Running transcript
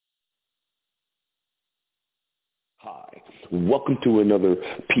Hi, welcome to another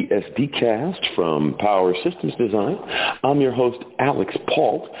PSD cast from Power Systems Design. I'm your host, Alex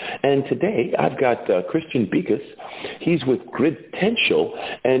Pault, and today I've got Christian Bekas. He's with Gridtential,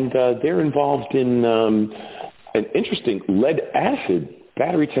 and they're involved in an interesting lead-acid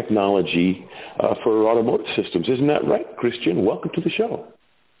battery technology for automotive systems. Isn't that right, Christian? Welcome to the show.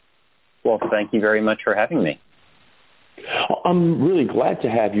 Well, thank you very much for having me. I'm really glad to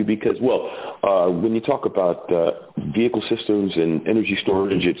have you because, when you talk about vehicle systems and energy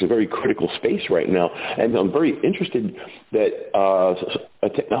storage, it's a very critical space right now. And I'm very interested that a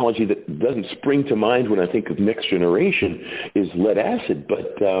technology that doesn't spring to mind when I think of next generation is lead acid,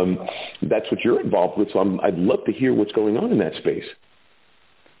 but that's what you're involved with, so I'd love to hear what's going on in that space.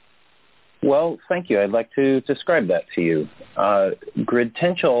 Well, thank you. I'd like to describe that to you.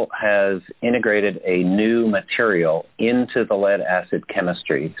 Gridtential has integrated a new material into the lead-acid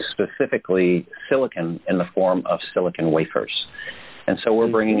chemistry, specifically silicon in the form of silicon wafers. And so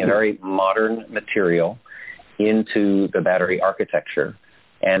we're bringing a very modern material into the battery architecture.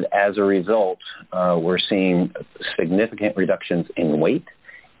 And as a result, we're seeing significant reductions in weight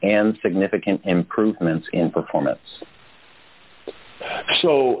and significant improvements in performance.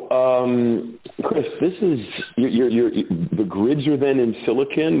 So, Chris, this is the grids are then in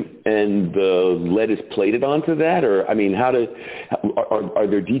silicon, and the lead is plated onto that, or I mean, are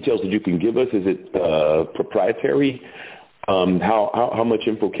there details that you can give us? Is it proprietary? How much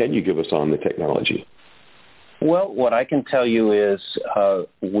info can you give us on the technology? Well, what I can tell you is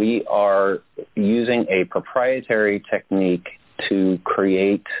we are using a proprietary technique to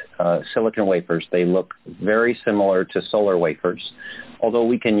create silicon wafers. They look very similar to solar wafers, although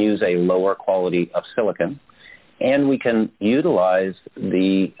we can use a lower quality of silicon, and we can utilize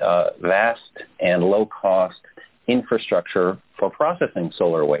the vast and low-cost infrastructure for processing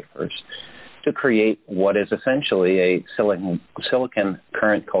solar wafers to create what is essentially a silicon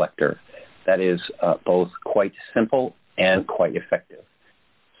current collector that is both quite simple and quite effective.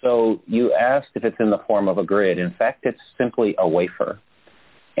 So you asked if it's in the form of a grid. In fact, it's simply a wafer.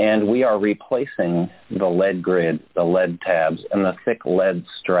 And we are replacing the lead grid, the lead tabs, and the thick lead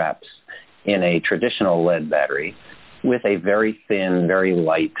straps in a traditional lead battery with a very thin, very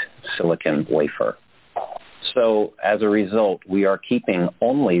light silicon wafer. So as a result, we are keeping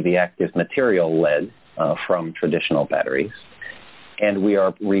only the active material lead from traditional batteries, and we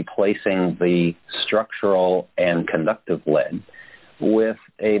are replacing the structural and conductive lead with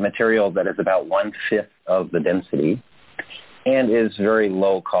a material that is about 1/5 of the density and is very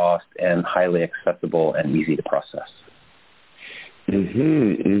low cost and highly accessible and easy to process.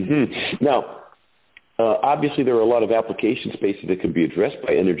 Now, obviously there are a lot of application spaces that can be addressed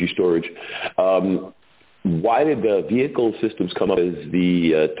by energy storage. Why did the vehicle systems come up as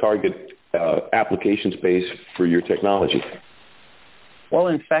the target application space for your technology? Well,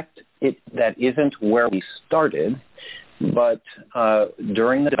 in fact, that isn't where we started. But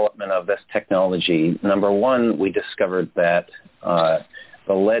during the development of this technology, number one, we discovered that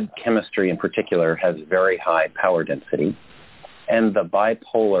the lead chemistry in particular has very high power density. And the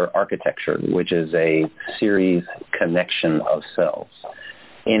bipolar architecture, which is a series connection of cells,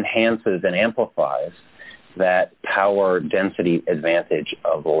 enhances and amplifies that power density advantage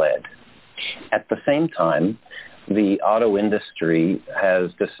of lead. At the same time, the auto industry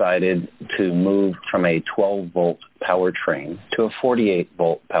has decided to move from a 12-volt powertrain to a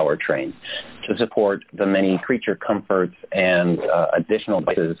 48-volt powertrain to support the many creature comforts and additional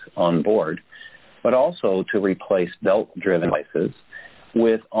devices on board, but also to replace belt-driven devices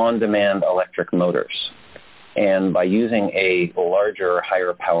with on-demand electric motors. And by using a larger,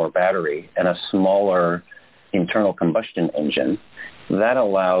 higher power battery and a smaller internal combustion engine, that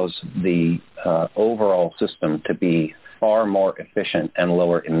allows the overall system to be far more efficient and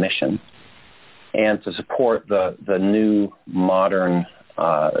lower emission, and to support the new modern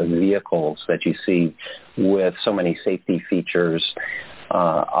vehicles that you see with so many safety features,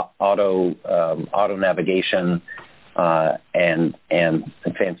 auto navigation, and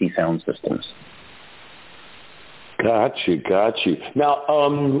fancy sound systems. Got you. Now,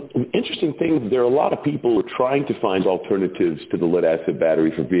 interesting thing, there are a lot of people who are trying to find alternatives to the lead-acid battery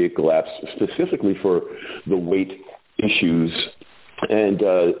for vehicle apps, specifically for the weight issues. And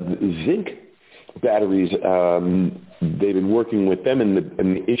zinc batteries, they've been working with them, and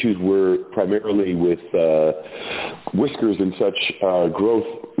the issues were primarily with whiskers and such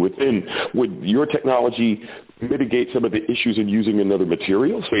growth within. Would your technology mitigate some of the issues in using another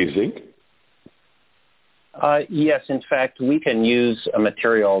material, say zinc? Yes, in fact, we can use a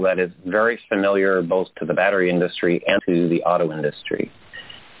material that is very familiar both to the battery industry and to the auto industry.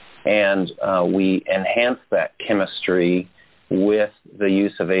 And we enhance that chemistry with the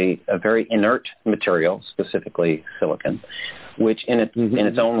use of a very inert material, specifically silicon, which in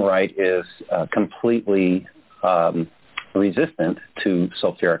its own right is completely resistant to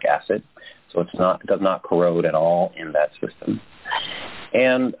sulfuric acid. So it does not corrode at all in that system.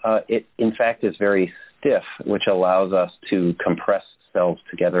 And it, in fact, is very stiff, which allows us to compress cells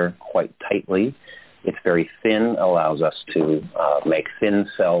together quite tightly. It's very thin, allows us to make thin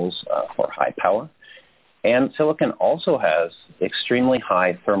cells for high power. And silicon also has extremely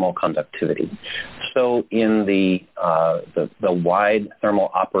high thermal conductivity. So in the wide thermal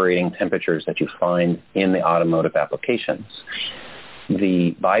operating temperatures that you find in the automotive applications,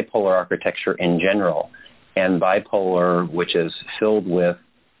 the bipolar architecture in general, and bipolar, which is filled with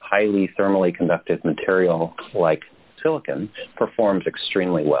highly thermally conductive material like silicon, performs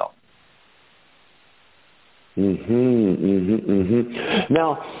extremely well.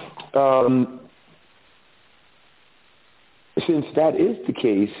 Now, since that is the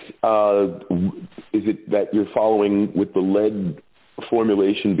case, is it that you're following with the lead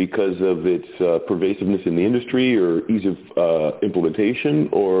formulation because of its pervasiveness in the industry or ease of implementation,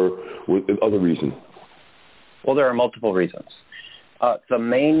 or other reasons? Well, there are multiple reasons. The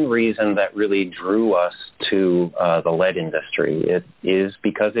main reason that really drew us to the lead industry is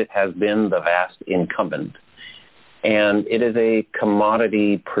because it has been the vast incumbent. And it is a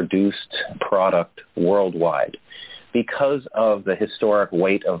commodity-produced product worldwide. Because of the historic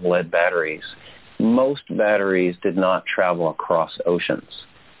weight of lead batteries, most batteries did not travel across oceans.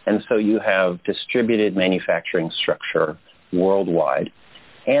 And so you have distributed manufacturing structure worldwide,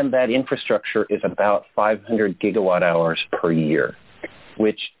 and that infrastructure is about 500 gigawatt hours per year,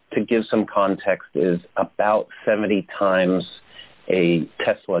 which, to give some context, is about 70 times a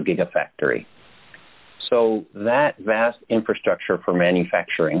Tesla gigafactory. So that vast infrastructure for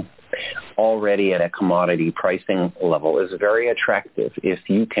manufacturing, already at a commodity pricing level, is very attractive if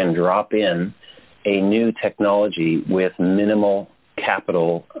you can drop in a new technology with minimal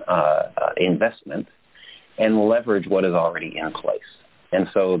capital investment and leverage what is already in place. And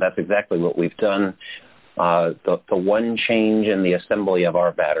so that's exactly what we've done. The one change in the assembly of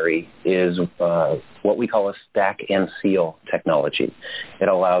our battery is what we call a stack and seal technology. It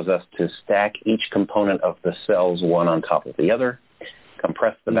allows us to stack each component of the cells one on top of the other,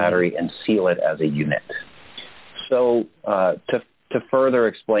 compress the battery, and seal it as a unit. So to further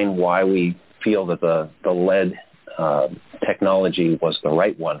explain why we feel that the lead technology was the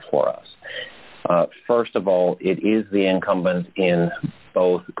right one for us, first of all, it is the incumbent in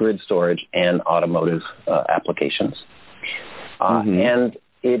both grid storage and automotive applications. And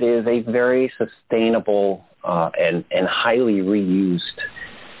it is a very sustainable and highly reused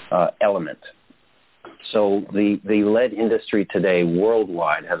element. So the lead industry today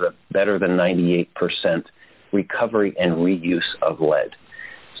worldwide has a better than 98% recovery and reuse of lead.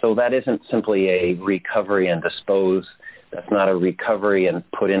 So that isn't simply a recovery and dispose. That's not a recovery and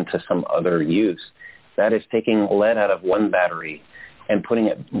put into some other use. That is taking lead out of one battery and putting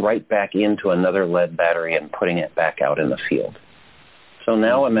it right back into another lead battery and putting it back out in the field. So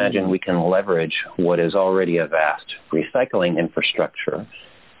now imagine we can leverage what is already a vast recycling infrastructure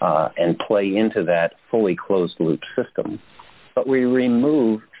and play into that fully closed loop system. But we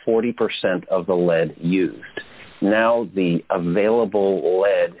remove 40% of the lead used. Now the available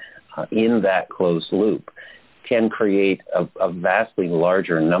lead in that closed loop can create a vastly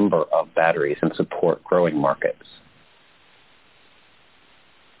larger number of batteries and support growing markets.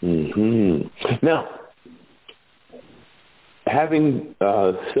 Now, having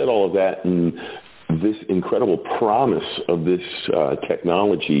said all of that and this incredible promise of this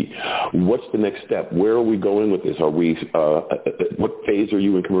technology, what's the next step? Where are we going with this? Are we? What phase are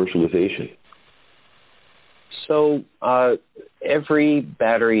you in commercialization? So every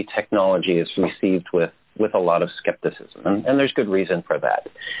battery technology is received with a lot of skepticism, and there's good reason for that.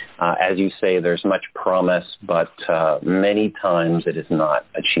 As you say, there's much promise, but many times it is not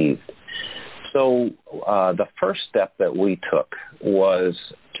achieved. So the first step that we took was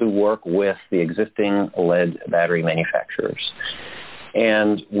to work with the existing lead battery manufacturers.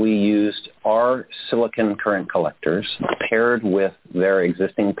 And we used our silicon current collectors paired with their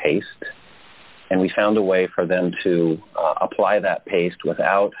existing paste, and we found a way for them to apply that paste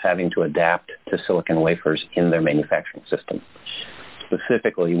without having to adapt to silicon wafers in their manufacturing system.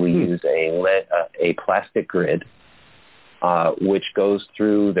 Specifically, we used a plastic grid which goes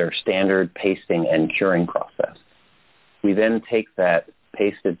through their standard pasting and curing process. We then take that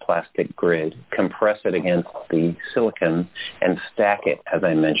pasted plastic grid, compress it against the silicon, and stack it, as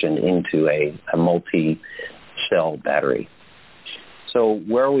I mentioned, into a multi-cell battery. So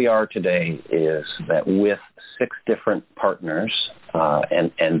where we are today is that with 6 different partners,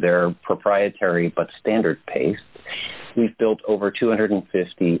 and they're proprietary but standard-paced, we've built over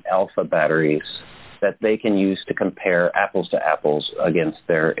 250 alpha batteries that they can use to compare apples to apples against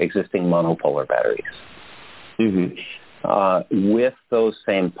their existing monopolar batteries. Mm-hmm. With those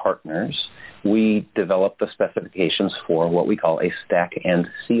same partners, we developed the specifications for what we call a stack and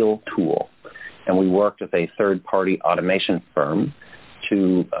seal tool. And we worked with a third-party automation firm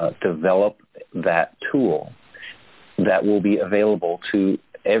to develop that tool that will be available to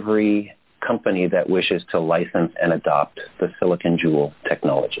every company that wishes to license and adopt the Silicon Joule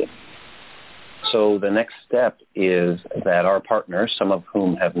technology. So the next step is that our partners, some of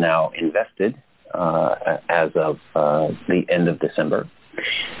whom have now invested as of the end of December,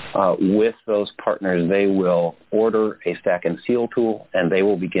 with those partners, they will order a stack and seal tool, and they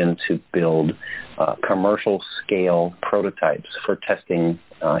will begin to build commercial scale prototypes for testing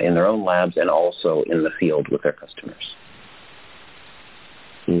in their own labs and also in the field with their customers.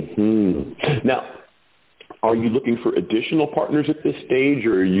 Mm-hmm. Now, are you looking for additional partners at this stage,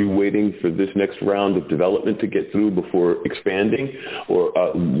 or are you waiting for this next round of development to get through before expanding? Or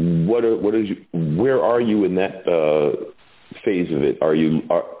where are you in that phase of it? Are you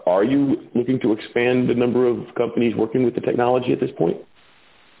looking to expand the number of companies working with the technology at this point?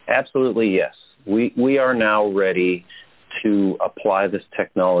 Absolutely, yes. We are now ready to apply this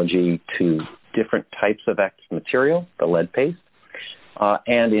technology to different types of active material, the lead paste,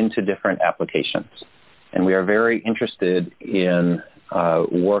 and into different applications. And we are very interested in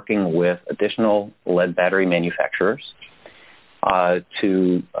working with additional lead battery manufacturers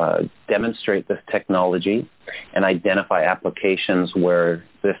to demonstrate this technology and identify applications where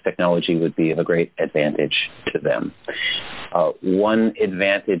this technology would be of a great advantage to them. One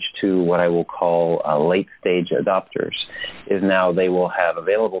advantage to what I will call late-stage adopters is now they will have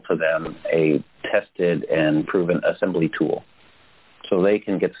available to them a tested and proven assembly tool. So they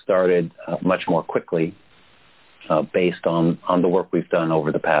can get started much more quickly based on the work we've done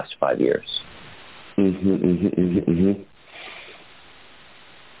over the past 5 years. Mm-hmm, mm-hmm, mm-hmm, mm-hmm.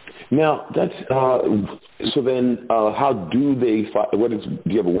 Now, that's so then how do they do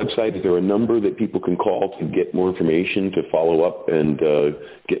you have a website? Is there a number that people can call to get more information, to follow up and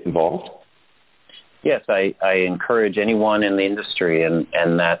get involved? Yes, I encourage anyone in the industry, and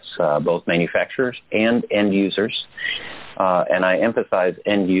that's both manufacturers and end users. And I emphasize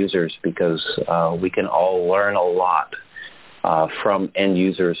end users because we can all learn a lot from end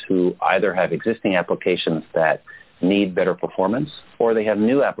users who either have existing applications that need better performance, or they have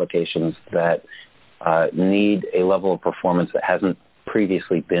new applications that need a level of performance that hasn't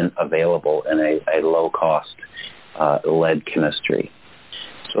previously been available in a low-cost lead chemistry.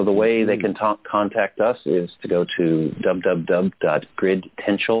 So the way they can contact us is to go to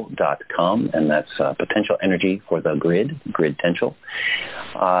www.gridtential.com, and that's potential energy for the grid, Gridtential.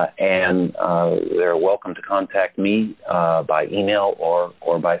 And they're welcome to contact me by email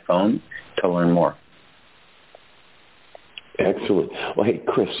or by phone to learn more. Excellent. Well, hey,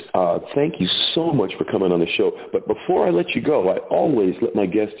 Chris, thank you so much for coming on the show. But before I let you go, I always let my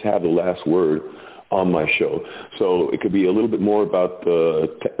guests have the last word on my show. So it could be a little bit more about the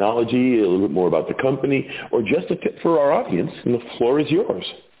technology, a little bit more about the company, or just a tip for our audience, and the floor is yours.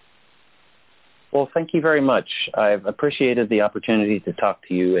 Well, thank you very much. I've appreciated the opportunity to talk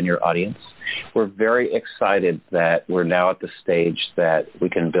to you and your audience. We're very excited that we're now at the stage that we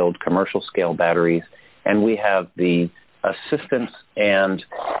can build commercial scale batteries, and we have the assistance and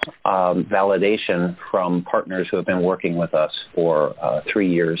validation from partners who have been working with us for 3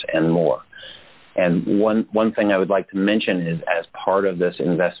 years and more. And one thing I would like to mention is, as part of this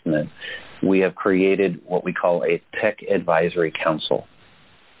investment, we have created what we call a Tech Advisory Council.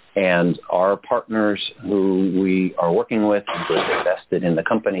 And our partners who we are working with and who have invested in the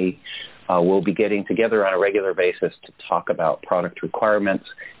company will be getting together on a regular basis to talk about product requirements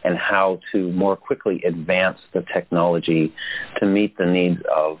and how to more quickly advance the technology to meet the needs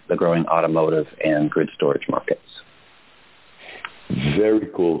of the growing automotive and grid storage markets. Very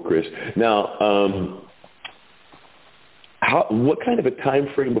cool, Chris. Now, what kind of a time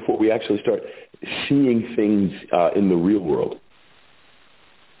frame before we actually start seeing things in the real world?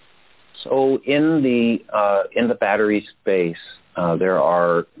 So in the battery space, there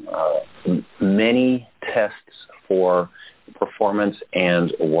are many tests for performance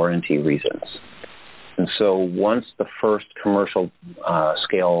and warranty reasons. And so once the first commercial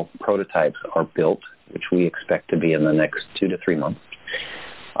scale prototypes are built, which we expect to be in the next 2 to 3 months,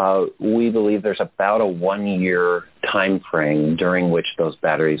 we believe there's about a 1-year time frame during which those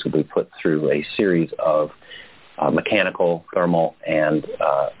batteries will be put through a series of mechanical, thermal, and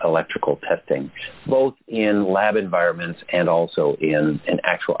electrical testing, both in lab environments and also in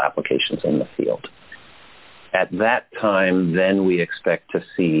actual applications in the field. At that time, then we expect to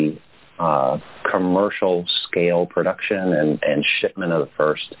see commercial scale production and shipment of the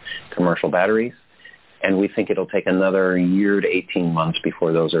first commercial batteries. And we think it'll take another year to 18 months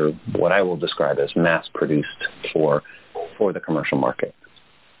before those are what I will describe as mass produced for the commercial market.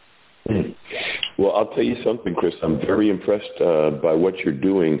 Well, I'll tell you something, Chris. I'm very impressed by what you're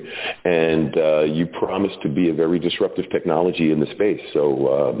doing, and you promise to be a very disruptive technology in the space.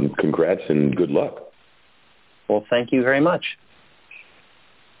 So congrats and good luck. Well, thank you very much.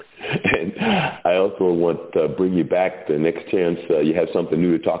 And I also want to bring you back the next chance you have something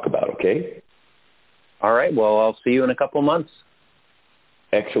new to talk about, okay? All right. Well, I'll see you in a couple of months.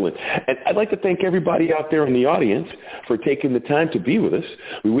 Excellent. And I'd like to thank everybody out there in the audience for taking the time to be with us.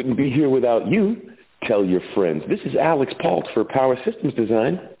 We wouldn't be here without you. Tell your friends. This is Alex Pault for Power Systems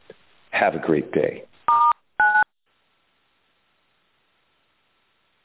Design. Have a great day.